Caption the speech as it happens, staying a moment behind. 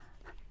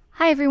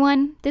Hi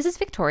everyone, this is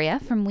Victoria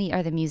from We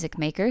Are the Music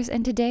Makers,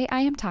 and today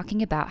I am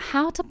talking about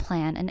how to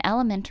plan an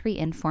elementary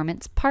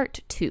Informance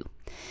Part 2.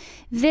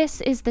 This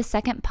is the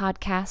second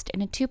podcast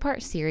in a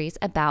two-part series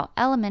about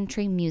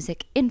elementary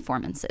music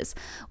informances,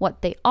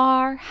 what they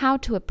are, how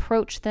to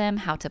approach them,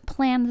 how to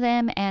plan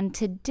them, and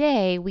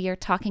today we are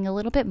talking a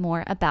little bit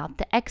more about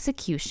the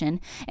execution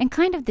and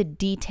kind of the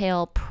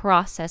detail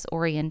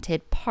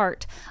process-oriented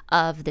part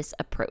of this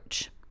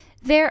approach.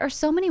 There are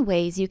so many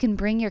ways you can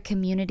bring your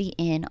community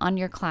in on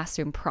your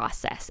classroom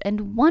process,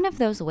 and one of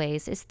those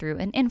ways is through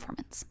an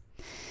Informance.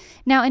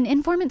 Now, an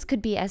Informance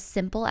could be as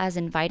simple as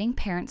inviting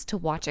parents to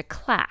watch a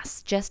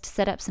class. Just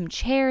set up some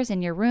chairs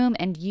in your room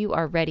and you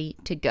are ready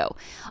to go.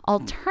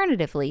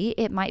 Alternatively,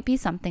 it might be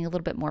something a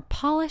little bit more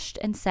polished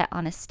and set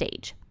on a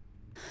stage.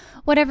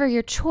 Whatever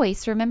your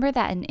choice, remember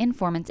that an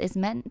Informance is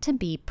meant to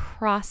be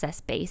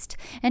process-based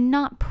and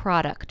not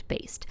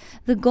product-based.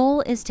 The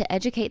goal is to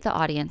educate the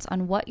audience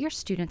on what your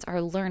students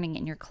are learning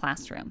in your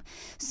classroom.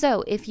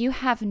 So if you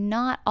have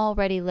not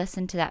already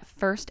listened to that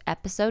first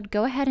episode,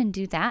 go ahead and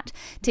do that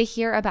to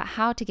hear about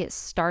how to get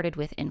started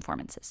with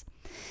Informances.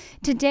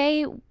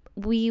 Today,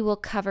 we will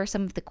cover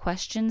some of the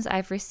questions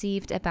I've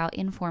received about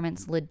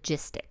Informance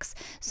logistics.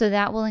 So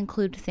that will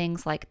include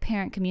things like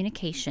parent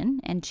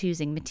communication and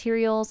choosing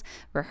materials,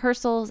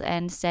 rehearsals,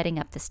 and setting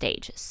up the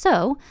stage.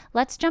 So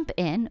let's jump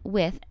in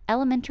with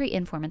Elementary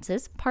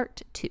Informances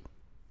Part 2.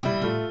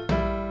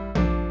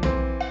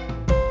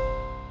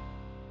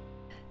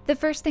 The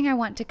first thing I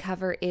want to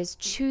cover is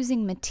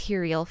choosing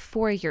material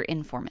for your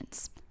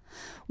Informance.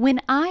 When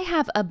I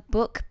have a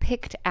book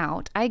picked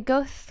out, I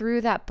go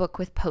through that book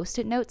with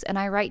Post-it notes and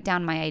I write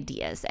down my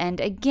ideas. And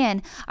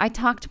again, I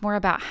talked more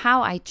about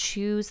how I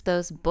choose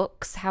those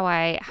books, how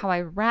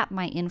I wrap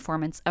my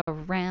Informance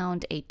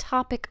around a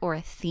topic or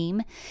a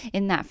theme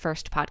in that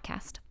first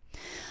podcast.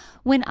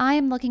 When I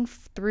am looking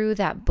through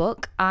that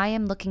book, I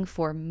am looking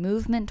for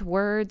movement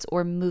words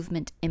or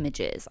movement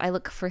images. I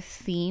look for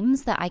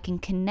themes that I can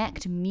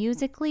connect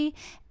musically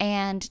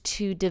and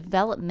to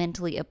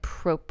developmentally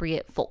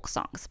appropriate folk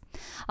songs.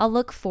 I'll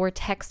look for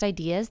text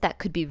ideas that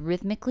could be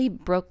rhythmically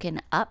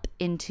broken up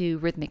into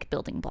rhythmic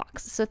building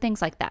blocks. So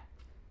things like that.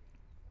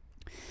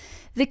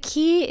 The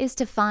key is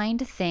to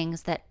find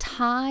things that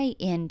tie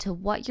into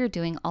what you're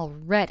doing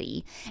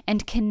already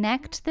and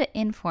connect the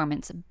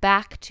Informance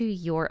back to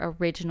your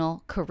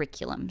original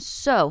curriculum.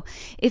 So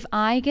if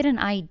I get an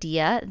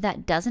idea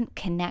that doesn't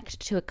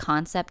connect to a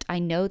concept I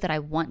know that I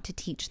want to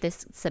teach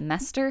this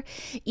semester,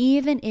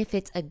 even if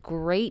it's a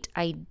great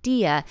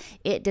idea,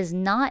 it does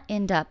not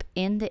end up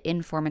in the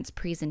Informance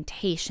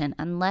presentation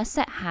unless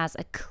it has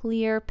a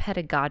clear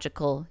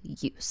pedagogical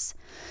use.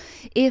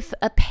 If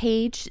a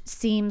page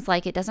seems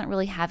like it doesn't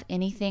really have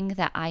anything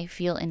that I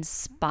feel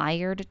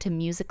inspired to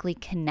musically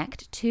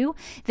connect to,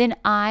 then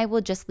I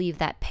will just leave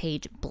that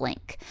page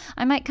blank.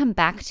 I might come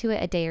back to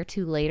it a day or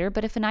two later,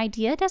 but if an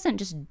idea doesn't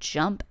just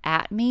jump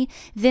at me,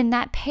 then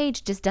that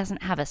page just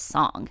doesn't have a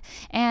song.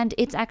 And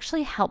it's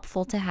actually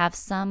helpful to have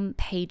some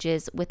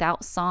pages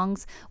without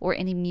songs or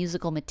any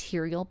musical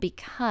material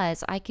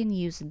because I can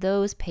use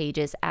those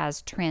pages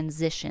as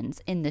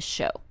transitions in the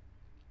show.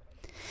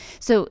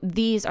 So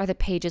these are the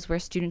pages where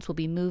students will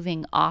be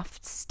moving off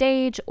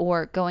stage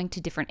or going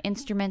to different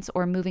instruments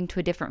or moving to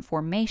a different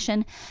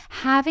formation.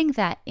 Having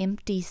that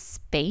empty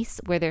space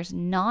where there's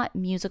not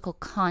musical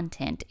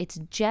content, it's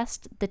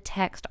just the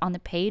text on the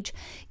page,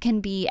 can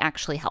be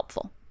actually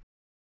helpful.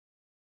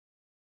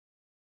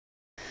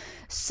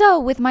 So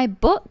with my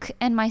book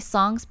and my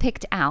songs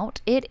picked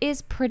out, it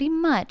is pretty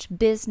much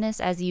business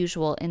as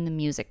usual in the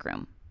music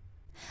room.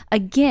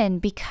 Again,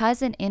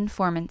 because an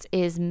Informance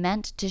is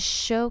meant to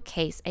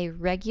showcase a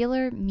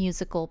regular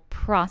musical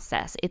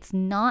process, it's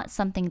not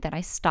something that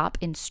I stop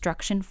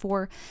instruction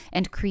for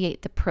and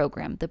create the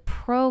program. The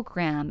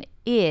program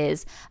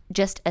is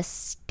just a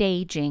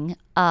staging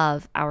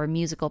of our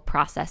musical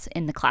process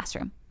in the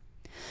classroom.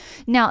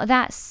 Now,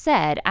 that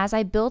said, as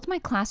I build my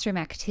classroom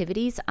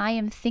activities, I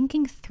am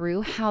thinking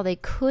through how they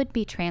could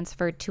be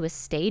transferred to a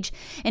stage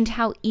and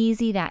how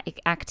easy that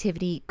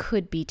activity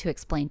could be to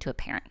explain to a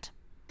parent.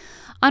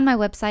 On my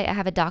website, I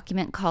have a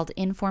document called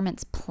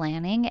Informance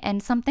Planning,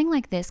 and something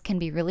like this can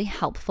be really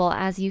helpful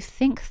as you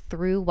think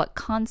through what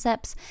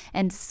concepts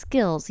and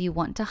skills you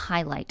want to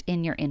highlight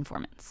in your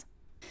Informance.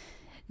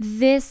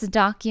 This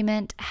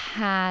document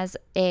has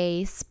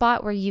a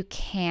spot where you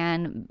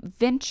can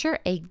venture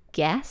a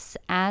guess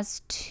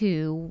as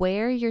to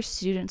where your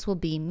students will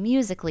be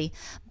musically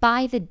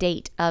by the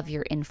date of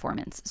your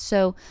Informance.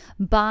 So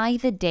by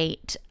the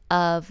date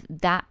of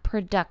that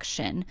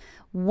production,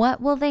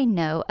 what will they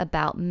know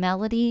about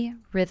melody,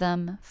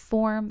 rhythm,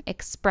 form,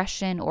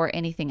 expression, or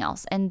anything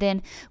else? And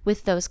then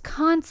with those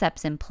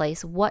concepts in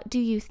place, what do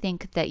you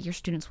think that your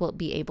students will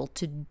be able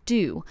to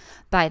do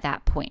by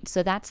that point?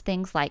 So that's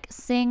things like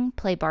sing,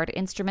 play barred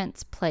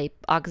instruments, play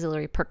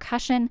auxiliary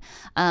percussion,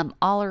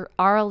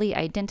 orally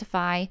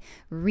identify,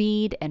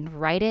 read and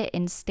write it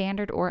in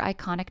standard or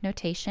iconic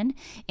notation,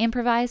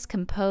 improvise,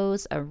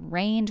 compose,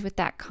 arrange with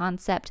that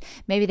concept.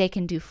 Maybe they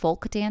can do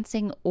folk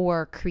dancing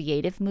or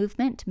creative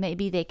movement. Maybe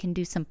maybe they can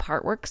do some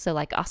part work, so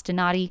like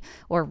ostinati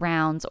or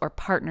rounds or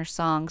partner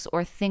songs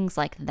or things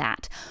like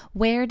that.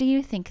 Where do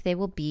you think they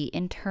will be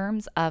in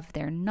terms of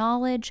their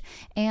knowledge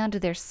and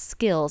their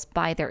skills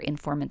by their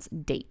Informance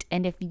date?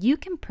 And if you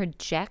can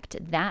project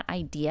that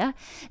idea,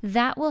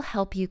 that will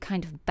help you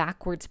kind of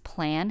backwards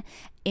plan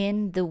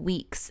in the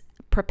weeks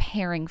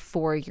preparing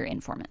for your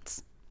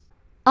Informance.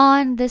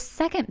 On the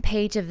second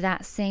page of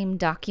that same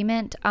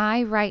document,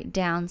 I write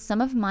down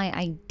some of my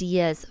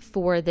ideas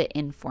for the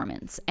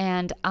Informance,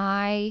 and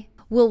I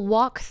will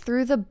walk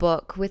through the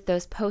book with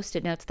those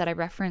post-it notes that I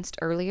referenced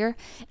earlier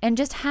and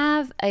just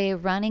have a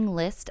running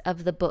list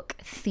of the book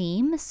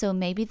theme. So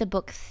maybe the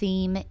book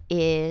theme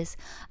is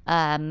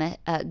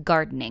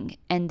gardening,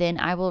 and then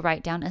I will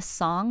write down a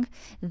song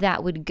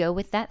that would go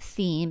with that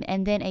theme,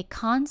 and then a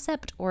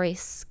concept or a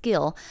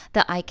skill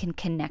that I can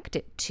connect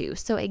it to.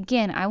 So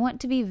again, I want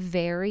to be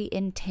very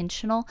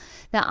intentional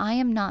that I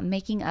am not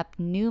making up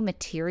new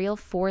material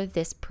for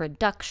this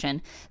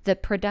production. The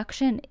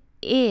production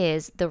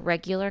is the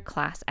regular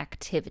class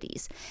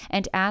activities.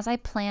 And as I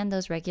plan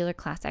those regular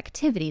class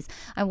activities,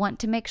 I want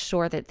to make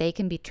sure that they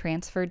can be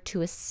transferred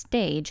to a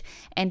stage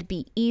and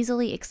be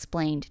easily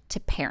explained to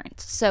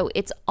parents. So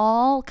it's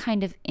all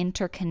kind of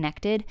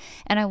interconnected,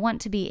 and I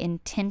want to be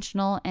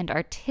intentional and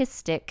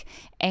artistic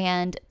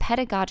and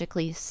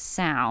pedagogically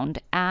sound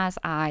as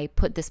I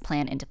put this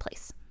plan into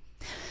place.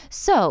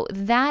 So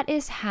that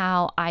is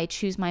how I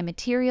choose my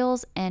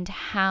materials and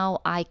how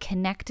I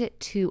connect it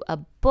to a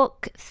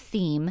book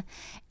theme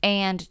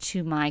and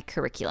to my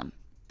curriculum.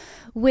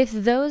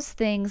 With those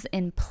things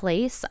in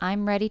place,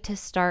 I'm ready to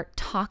start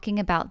talking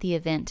about the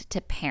event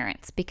to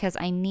parents because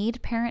I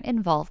need parent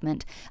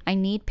involvement. I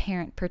need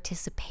parent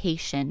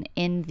participation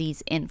in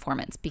these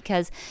informances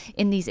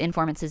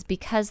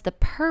because the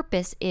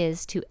purpose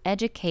is to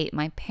educate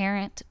my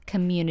parent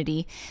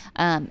community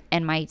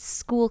and my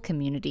school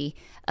community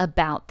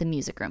about the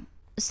music room.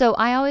 So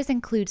I always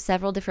include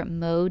several different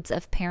modes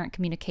of parent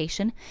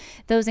communication.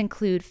 Those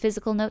include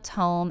physical notes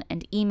home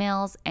and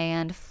emails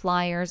and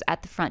flyers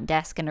at the front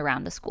desk and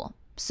around the school.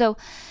 So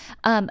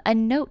a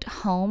note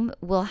home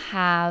will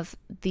have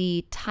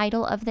the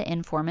title of the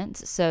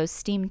Informants, so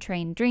Steam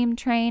Train, Dream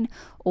Train,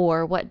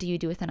 or What Do You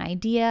Do with an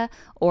Idea,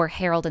 or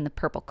Harold and the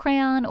Purple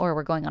Crayon, or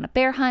We're Going on a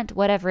Bear Hunt,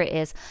 whatever it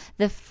is.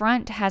 The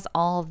front has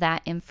all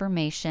that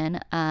information,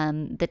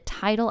 the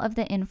title of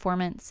the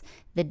Informants,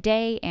 the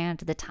day, and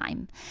the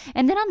time.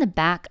 And then on the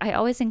back, I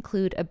always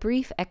include a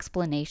brief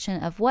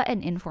explanation of what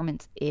an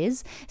Informant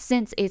is,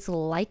 since it's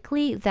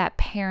likely that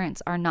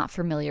parents are not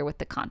familiar with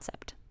the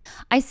concept.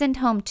 I send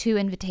home 2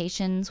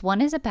 invitations.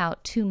 One is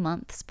about 2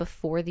 months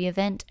before the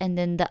event, and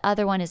then the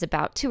other one is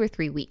about 2 or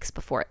 3 weeks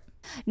before it.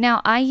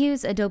 Now, I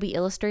use Adobe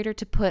Illustrator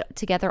to put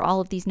together all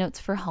of these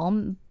notes for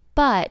home,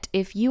 but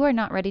if you are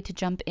not ready to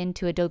jump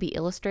into Adobe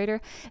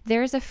Illustrator,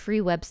 there's a free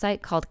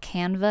website called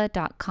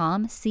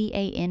canva.com,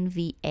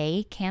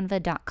 C-A-N-V-A,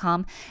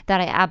 canva.com,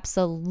 that I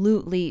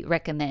absolutely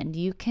recommend.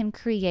 You can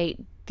create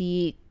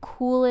the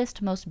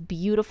coolest, most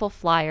beautiful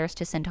flyers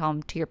to send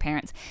home to your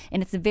parents,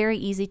 and it's very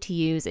easy to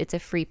use. It's a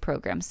free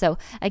program. So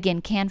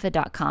again,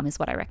 canva.com is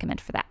what I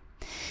recommend for that.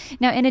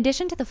 Now, in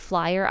addition to the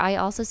flyer, I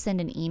also send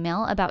an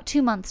email about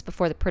 2 months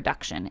before the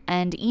production,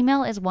 and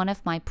email is one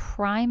of my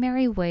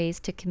primary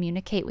ways to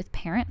communicate with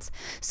parents,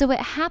 so it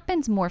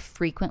happens more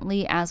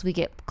frequently as we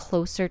get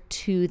closer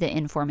to the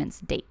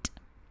Informants date.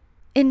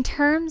 In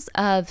terms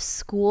of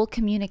school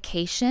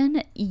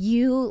communication,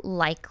 you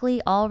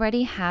likely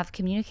already have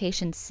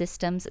communication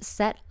systems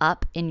set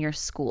up in your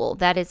school.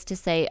 That is to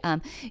say,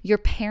 your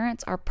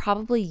parents are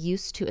probably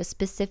used to a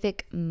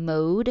specific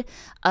mode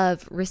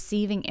of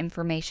receiving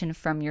information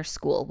from your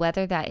school,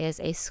 whether that is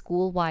a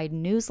school-wide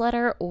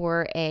newsletter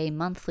or a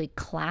monthly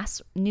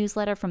class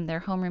newsletter from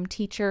their homeroom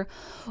teacher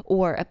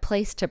or a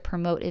place to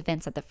promote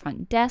events at the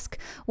front desk.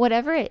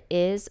 Whatever it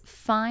is,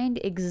 find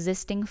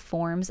existing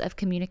forms of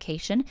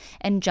communication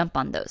and jump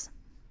on those.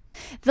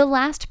 The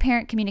last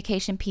parent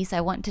communication piece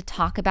I want to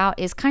talk about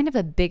is kind of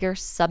a bigger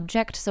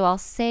subject, so I'll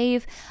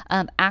save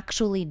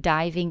actually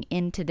diving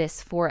into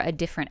this for a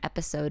different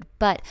episode.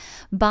 But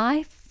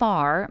by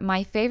far,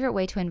 my favorite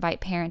way to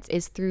invite parents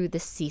is through the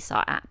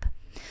Seesaw app.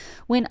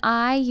 When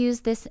I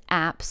use this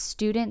app,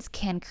 students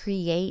can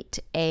create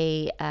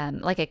a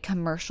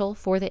commercial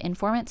for the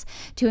Informants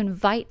to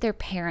invite their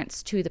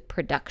parents to the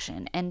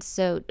production. And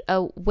so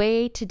a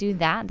way to do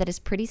that is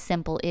pretty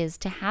simple is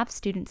to have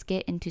students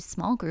get into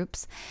small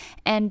groups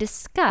and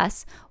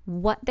discuss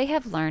what they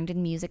have learned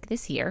in music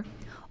this year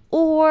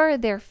or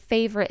their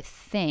favorite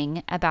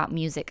thing about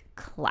music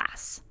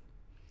class.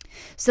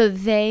 So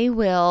they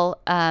will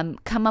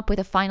come up with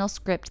a final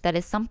script that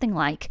is something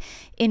like,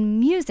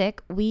 in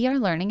music, we are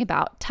learning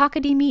about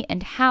takadimi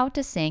and how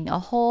to sing a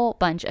whole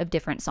bunch of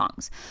different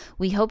songs.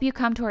 We hope you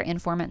come to our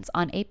Informants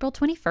on April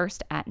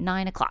 21st at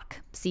 9 o'clock.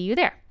 See you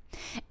there.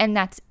 And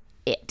that's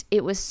it.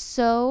 It was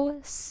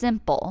so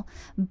simple,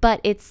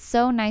 but it's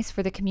so nice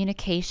for the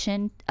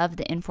communication of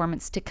the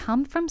Informants to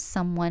come from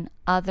someone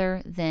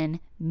other than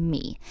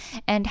me.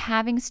 And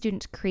having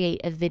students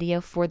create a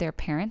video for their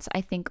parents, I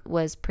think,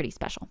 was pretty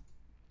special.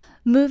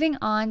 Moving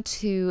on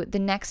to the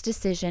next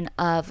decision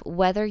of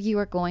whether you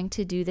are going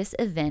to do this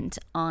event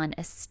on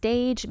a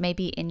stage,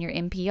 maybe in your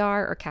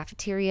NPR or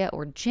cafeteria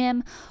or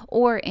gym,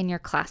 or in your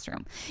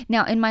classroom.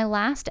 Now, in my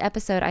last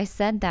episode, I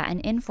said that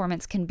an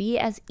Informance can be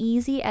as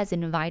easy as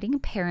inviting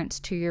parents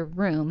to your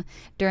room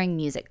during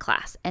music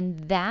class,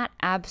 and that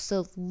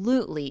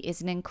absolutely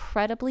is an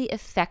incredibly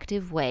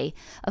effective way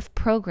of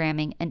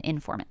programming an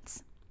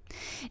Informance.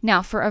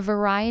 Now, for a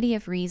variety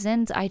of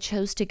reasons, I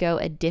chose to go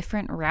a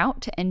different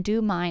route and do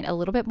mine a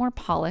little bit more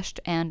polished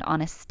and on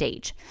a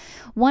stage.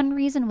 One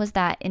reason was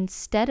that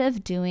instead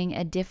of doing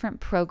a different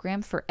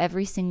program for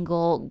every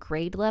single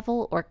grade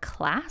level or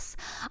class,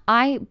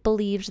 I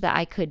believed that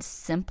I could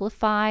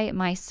simplify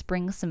my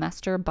spring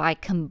semester by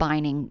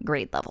combining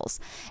grade levels.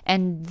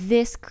 And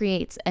this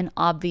creates an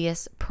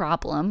obvious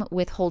problem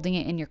with holding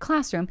it in your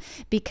classroom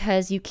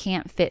because you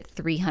can't fit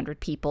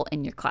 300 people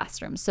in your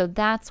classroom. So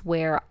that's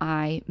where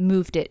I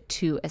moved it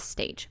to a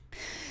stage.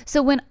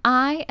 So when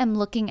I am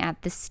looking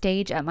at the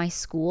stage at my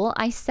school,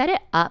 I set it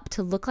up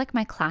to look like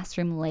my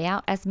classroom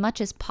layout as much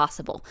as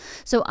possible.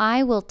 So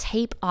I will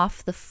tape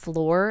off the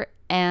floor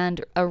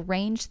and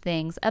arrange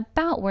things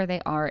about where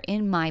they are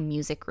in my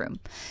music room.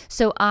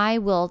 So I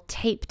will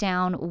tape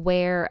down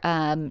where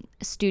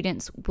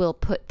students will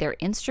put their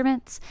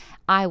instruments.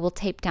 I will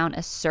tape down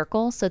a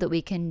circle so that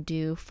we can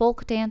do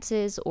folk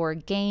dances or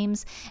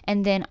games,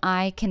 and then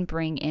I can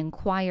bring in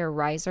choir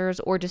risers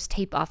or just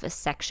tape off a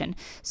section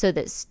so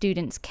that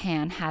students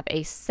can have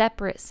a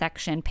separate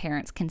section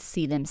parents can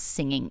see them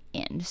singing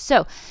in.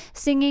 So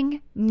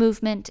singing,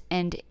 movement,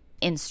 and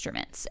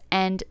instruments.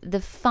 And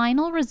the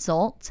final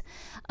result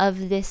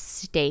of this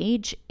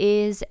stage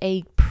is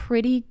a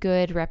pretty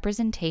good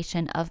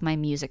representation of my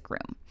music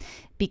room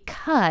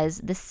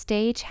because the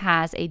stage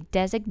has a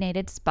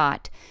designated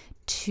spot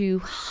to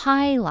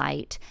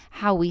highlight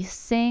how we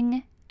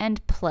sing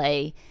and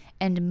play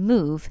and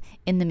move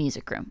in the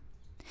music room.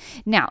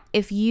 Now,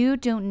 if you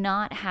do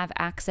not have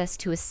access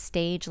to a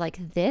stage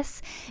like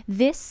this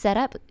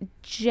setup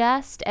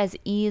just as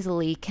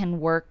easily can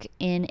work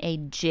in a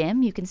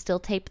gym. You can still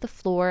tape the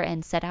floor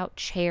and set out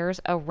chairs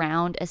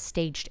around a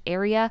staged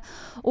area,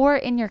 or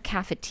in your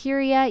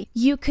cafeteria.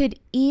 You could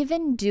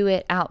even do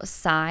it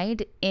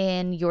outside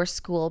in your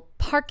school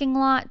parking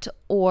lot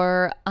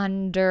or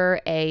under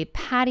a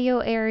patio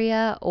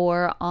area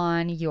or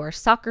on your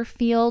soccer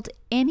field.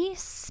 Any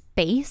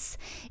space,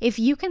 if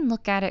you can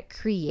look at it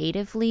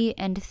creatively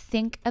and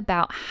think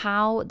about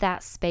how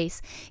that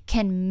space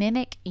can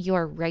mimic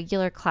your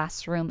regular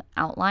classroom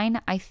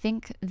outline, I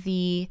think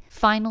the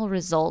final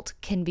result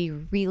can be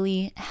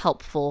really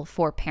helpful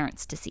for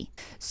parents to see.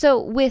 So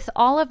with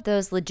all of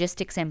those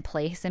logistics in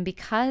place, and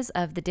because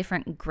of the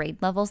different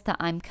grade levels that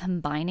I'm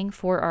combining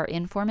for our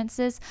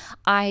informances,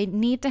 I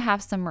need to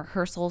have some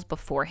rehearsals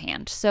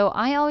beforehand. So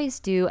I always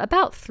do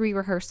about 3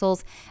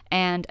 rehearsals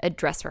and a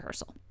dress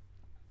rehearsal.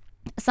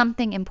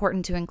 Something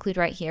important to include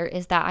right here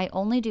is that I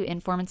only do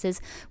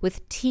informances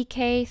with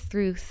TK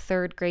through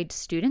 3rd grade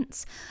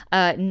students,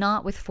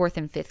 not with 4th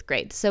and 5th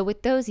grade. So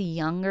with those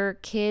younger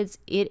kids,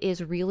 it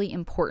is really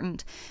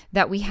important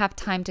that we have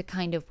time to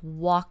kind of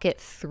walk it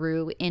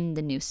through in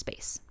the new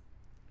space.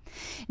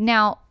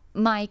 Now,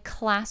 my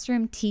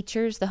classroom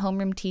teachers, the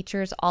homeroom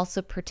teachers,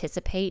 also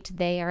participate.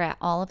 They are at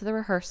all of the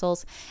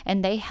rehearsals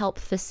and they help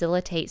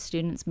facilitate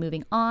students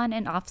moving on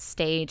and off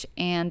stage,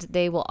 and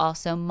they will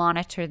also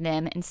monitor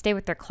them and stay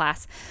with their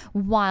class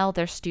while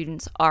their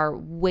students are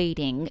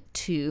waiting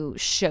to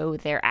show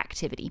their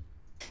activity.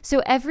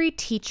 So every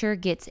teacher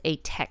gets a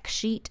tech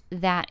sheet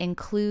that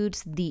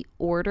includes the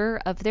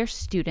order of their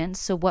students,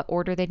 so what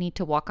order they need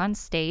to walk on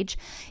stage.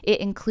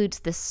 It includes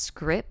the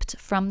script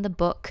from the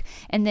book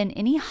and then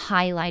any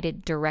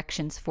highlighted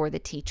directions for the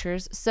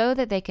teachers so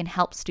that they can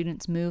help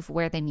students move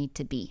where they need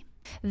to be.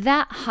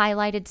 That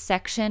highlighted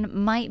section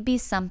might be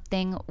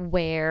something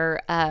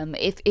where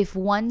if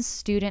one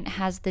student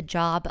has the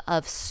job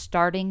of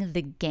starting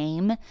the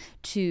game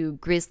to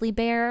Grizzly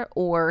Bear,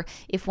 or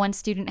if one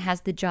student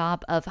has the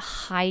job of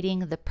hiding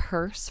the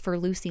purse for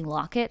Lucy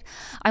Locket,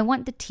 I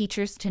want the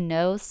teachers to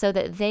know so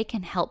that they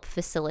can help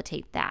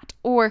facilitate that.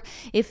 Or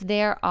if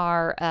there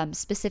are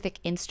specific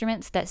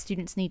instruments that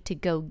students need to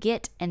go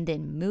get and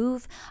then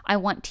move, I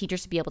want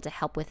teachers to be able to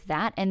help with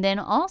that. And then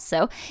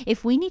also,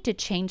 if we need to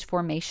change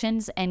formations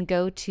and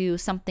go to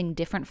something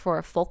different for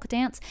a folk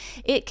dance,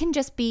 it can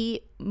just be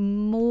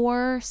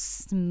more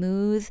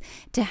smooth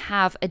to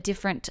have a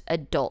different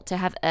adult, to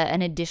have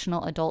an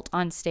additional adult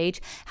on stage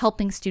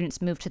helping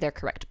students move to their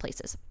correct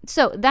places.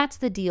 So that's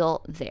the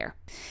deal there.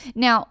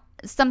 Now,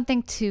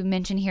 something to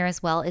mention here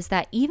as well is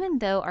that even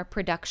though our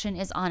production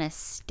is on a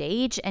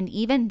stage and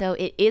even though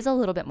it is a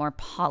little bit more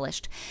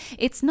polished,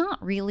 it's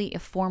not really a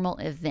formal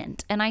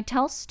event. And I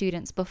tell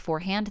students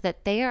beforehand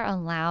that they are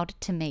allowed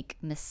to make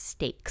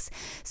mistakes.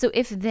 So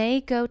if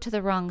they go to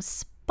the wrong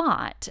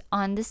spot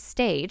on the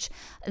stage,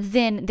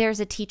 then there's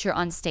a teacher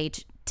on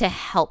stage to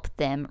help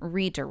them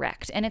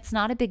redirect. And it's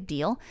not a big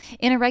deal.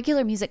 In a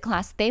regular music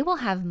class, they will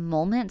have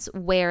moments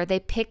where they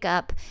pick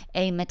up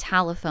a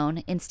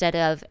metallophone instead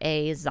of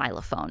a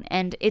xylophone.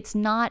 And it's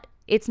not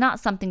it's not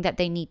something that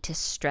they need to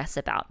stress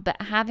about.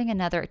 But having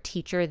another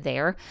teacher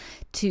there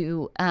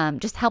to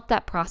just help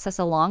that process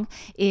along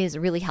is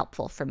really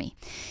helpful for me.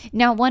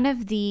 Now, one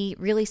of the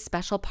really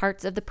special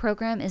parts of the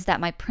program is that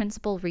my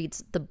principal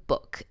reads the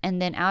book,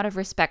 and then out of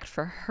respect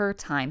for her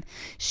time,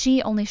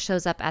 she only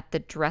shows up at the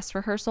dress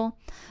rehearsal,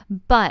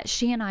 but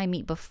she and I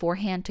meet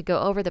beforehand to go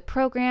over the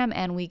program,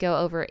 and we go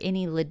over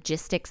any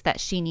logistics that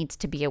she needs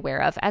to be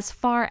aware of as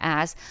far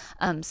as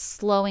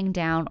slowing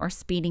down or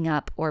speeding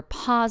up or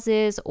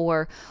pauses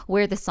or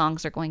where the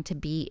songs are going to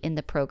be in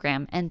the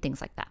program and things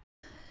like that.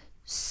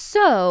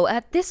 So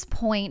at this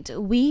point,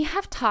 we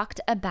have talked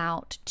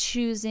about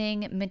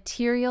choosing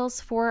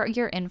materials for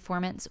your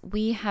informants.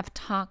 We have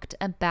talked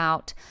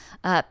about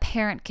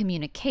parent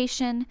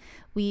communication.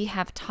 We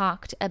have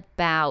talked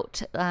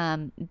about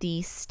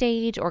the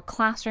stage or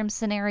classroom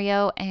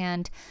scenario,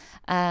 and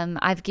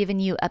I've given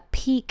you a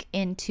peek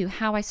into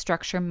how I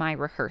structure my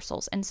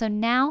rehearsals. And so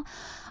now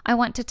I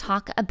want to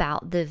talk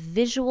about the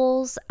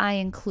visuals I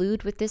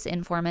include with this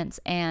informants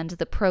and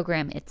the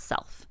program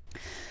itself.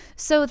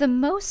 So the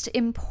most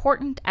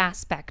important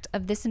aspect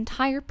of this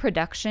entire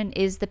production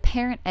is the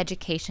parent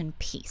education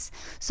piece.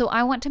 So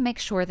I want to make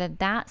sure that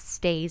that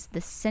stays the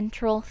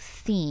central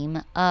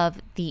theme of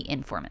the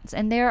informants.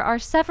 And there are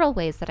several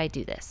ways that I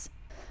do this.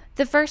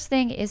 The first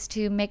thing is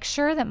to make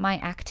sure that my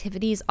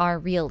activities are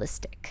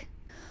realistic.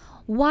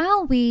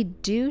 While we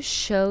do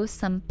show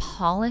some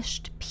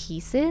polished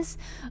pieces,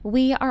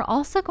 we are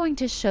also going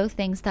to show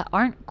things that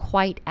aren't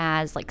quite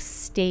as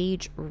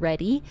stage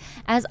ready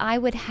as I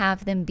would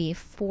have them be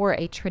for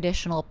a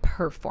traditional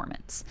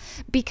performance,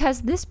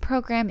 because this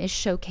program is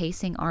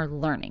showcasing our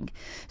learning.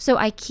 So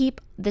I keep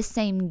the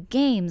same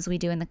games we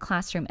do in the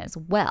classroom as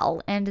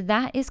well, and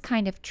that is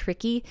kind of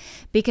tricky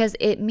because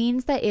it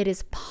means that it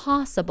is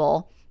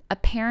possible a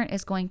parent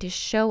is going to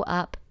show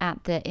up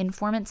at the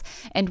informants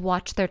and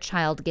watch their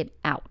child get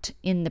out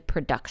in the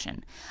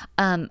production.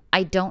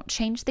 I don't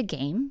change the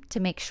game to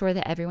make sure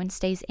that everyone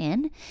stays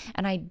in,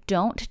 and I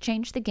don't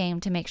change the game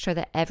to make sure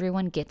that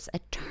everyone gets a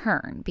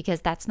turn,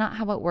 because that's not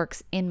how it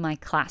works in my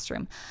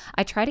classroom.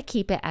 I try to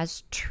keep it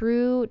as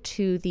true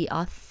to the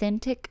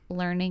authentic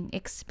learning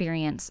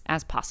experience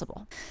as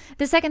possible.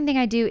 The second thing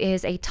I do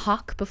is a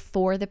talk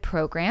before the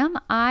program.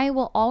 I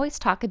will always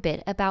talk a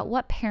bit about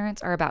what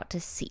parents are about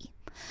to see.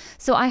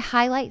 So I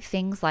highlight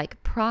things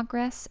like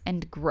progress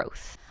and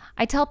growth.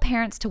 I tell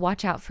parents to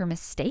watch out for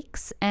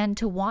mistakes and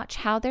to watch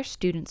how their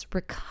students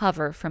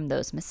recover from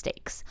those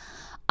mistakes.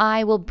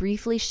 I will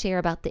briefly share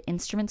about the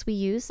instruments we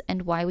use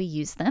and why we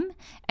use them,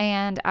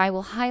 and I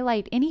will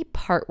highlight any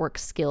part work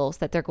skills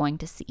that they're going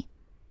to see.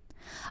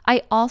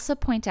 I also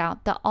point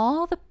out that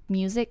all the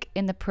music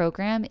in the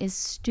program is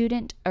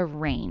student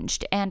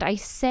arranged, and I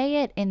say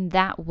it in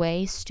that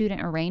way,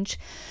 student arranged,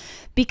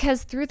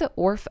 because through the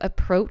ORF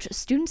approach,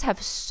 students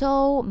have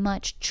so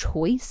much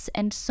choice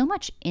and so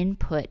much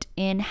input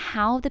in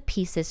how the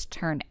pieces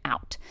turn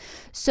out.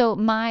 So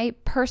my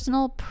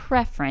personal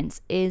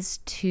preference is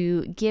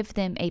to give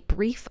them a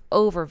brief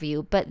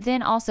overview, but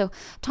then also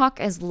talk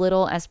as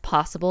little as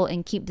possible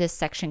and keep this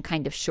section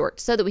kind of short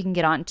so that we can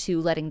get on to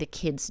letting the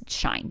kids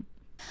shine.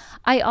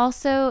 I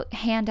also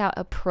hand out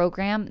a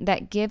program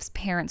that gives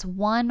parents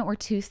one or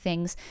two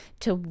things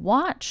to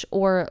watch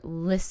or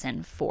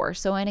listen for.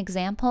 So an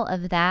example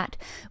of that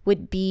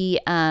would be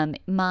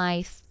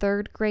my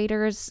third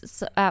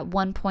graders at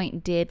one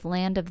point did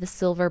Land of the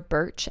Silver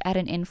Birch at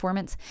an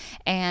Informants,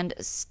 and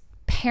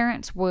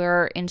parents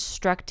were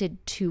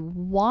instructed to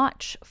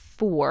watch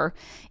for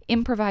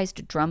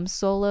improvised drum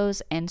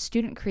solos and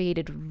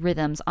student-created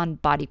rhythms on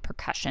body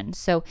percussion.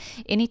 So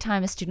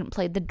anytime a student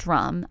played the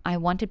drum, I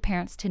wanted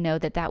parents to know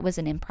that that was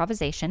an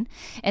improvisation.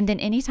 And then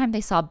anytime they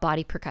saw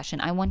body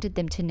percussion, I wanted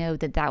them to know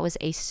that that was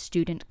a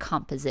student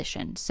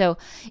composition. So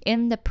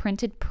in the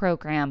printed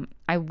program,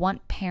 I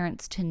want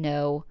parents to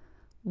know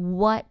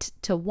what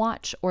to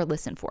watch or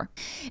listen for.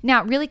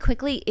 Now, really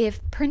quickly, if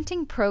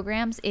printing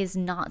programs is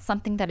not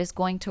something that is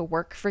going to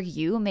work for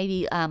you,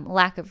 maybe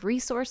lack of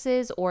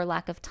resources or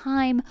lack of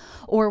time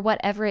or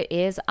whatever it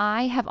is,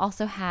 I have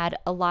also had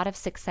a lot of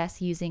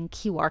success using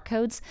QR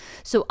codes.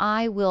 So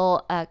I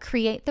will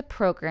create the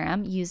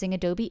program using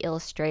Adobe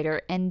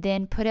Illustrator and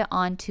then put it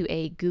onto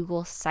a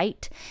Google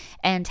site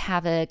and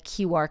have a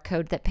QR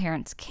code that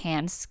parents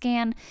can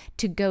scan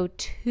to go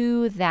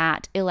to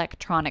that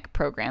electronic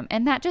program.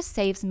 And that just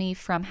saves me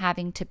from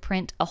having to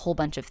print a whole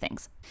bunch of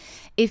things.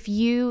 If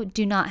you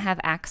do not have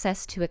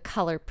access to a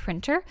color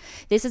printer,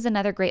 this is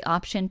another great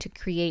option to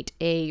create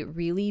a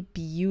really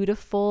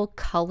beautiful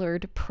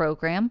colored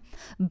program,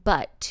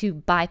 but to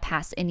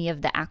bypass any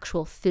of the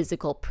actual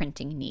physical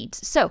printing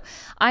needs. So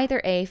either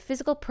a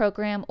physical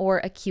program or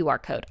a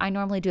QR code. I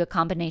normally do a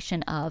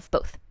combination of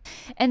both.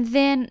 And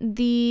then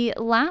the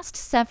last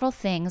several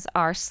things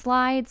are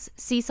slides,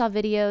 seesaw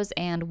videos,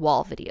 and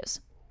wall videos.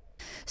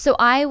 So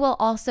I will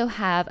also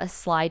have a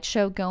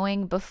slideshow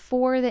going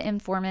before the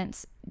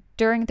informants,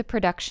 during the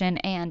production,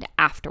 and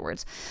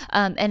afterwards,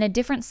 and a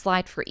different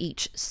slide for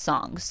each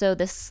song. So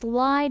the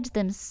slides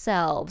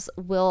themselves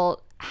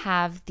will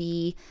have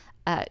the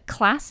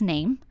class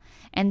name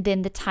and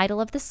then the title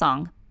of the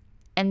song.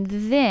 And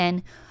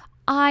then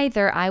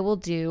either I will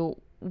do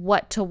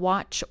what to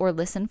watch or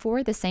listen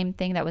for, the same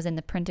thing that was in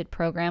the printed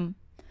program,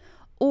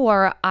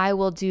 or I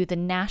will do the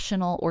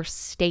national or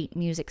state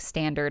music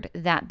standard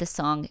that the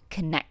song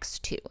connects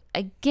to.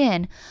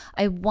 Again,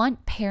 I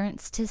want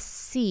parents to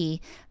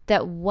see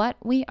that what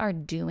we are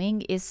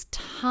doing is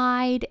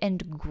tied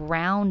and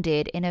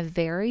grounded in a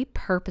very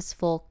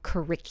purposeful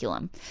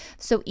curriculum.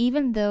 So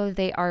even though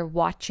they are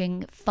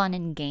watching fun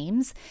and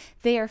games,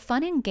 they are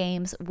fun and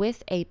games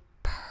with a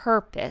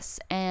purpose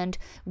and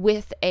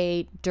with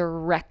a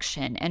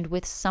direction and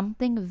with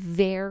something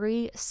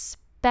very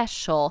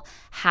special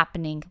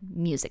happening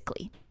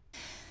musically.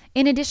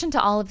 In addition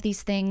to all of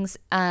these things,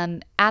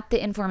 at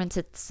the Informance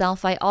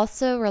itself, I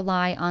also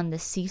rely on the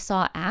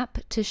Seesaw app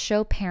to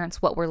show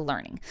parents what we're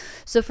learning.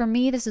 So for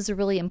me, this is a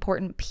really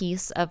important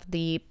piece of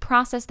the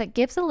process that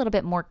gives a little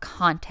bit more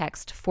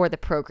context for the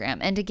program.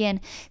 And again,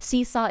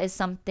 Seesaw is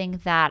something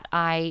that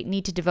I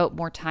need to devote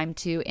more time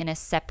to in a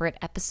separate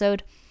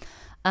episode.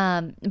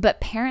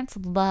 But parents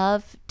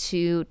love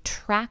to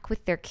track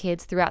with their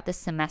kids throughout the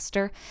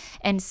semester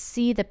and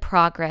see the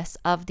progress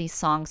of these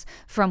songs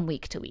from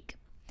week to week.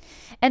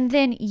 And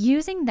then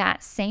using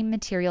that same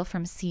material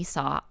from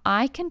Seesaw,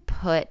 I can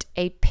put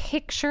a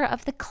picture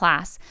of the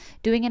class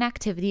doing an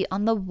activity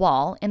on the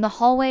wall in the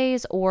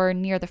hallways or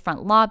near the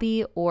front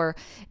lobby or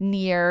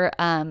near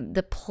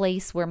the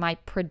place where my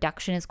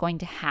production is going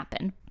to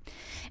happen.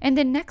 And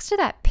then next to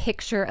that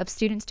picture of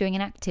students doing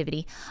an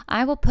activity,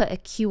 I will put a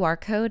QR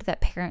code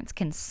that parents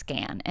can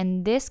scan.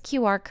 And this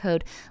QR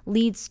code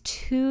leads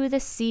to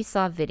the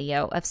Seesaw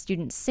video of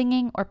students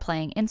singing or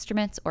playing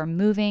instruments or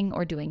moving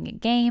or doing a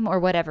game or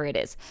whatever it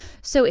is.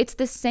 So it's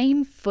the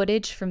same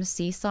footage from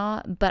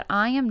Seesaw, but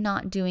I am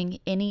not doing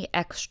any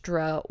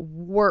extra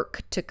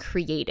work to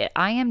create it.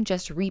 I am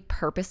just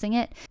repurposing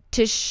it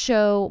to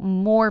show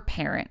more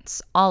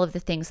parents all of the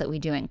things that we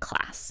do in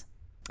class.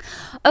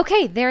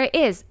 Okay, there it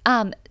is.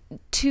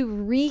 To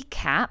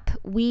recap,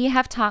 we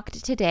have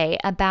talked today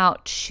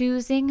about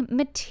choosing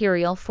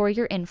material for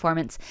your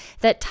Informants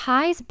that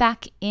ties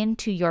back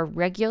into your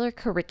regular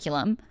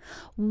curriculum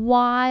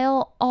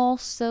while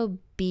also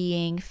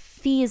being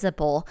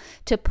feasible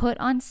to put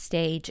on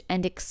stage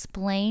and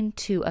explain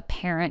to a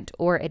parent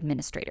or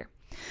administrator.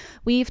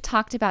 We've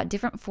talked about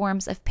different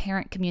forms of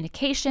parent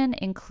communication,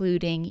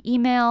 including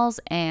emails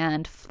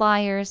and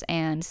flyers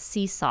and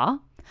Seesaw.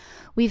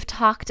 We've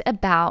talked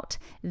about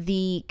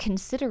the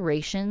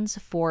considerations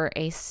for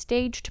a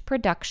staged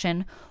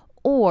production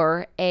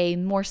or a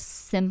more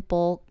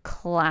simple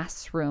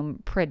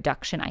classroom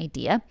production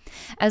idea,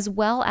 as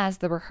well as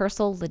the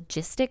rehearsal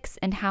logistics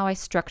and how I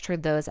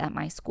structured those at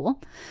my school.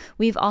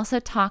 We've also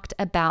talked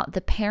about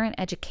the parent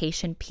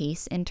education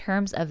piece in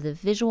terms of the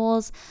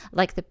visuals,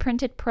 like the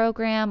printed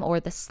program or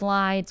the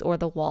slides or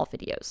the wall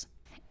videos.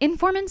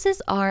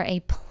 Informances are a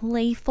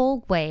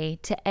playful way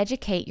to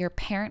educate your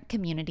parent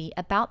community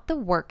about the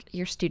work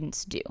your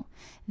students do.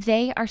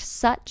 They are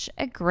such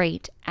a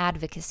great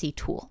advocacy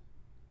tool.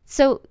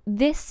 So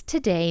this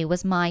today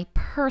was my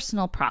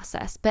personal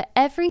process, but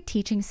every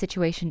teaching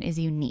situation is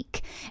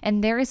unique,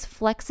 and there is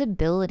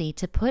flexibility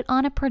to put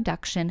on a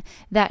production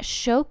that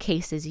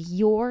showcases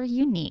your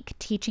unique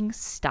teaching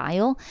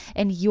style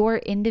and your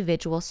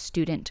individual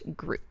student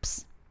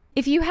groups.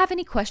 If you have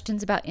any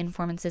questions about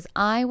Informances,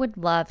 I would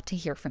love to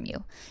hear from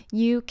you.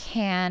 You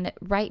can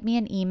write me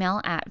an email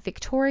at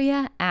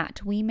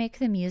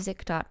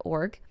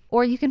victoria@wemakethemusic.org,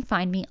 or you can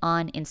find me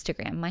on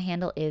Instagram. My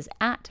handle is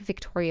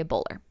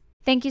 @VictoriaBowler.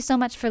 Thank you so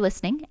much for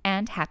listening,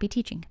 and happy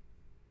teaching.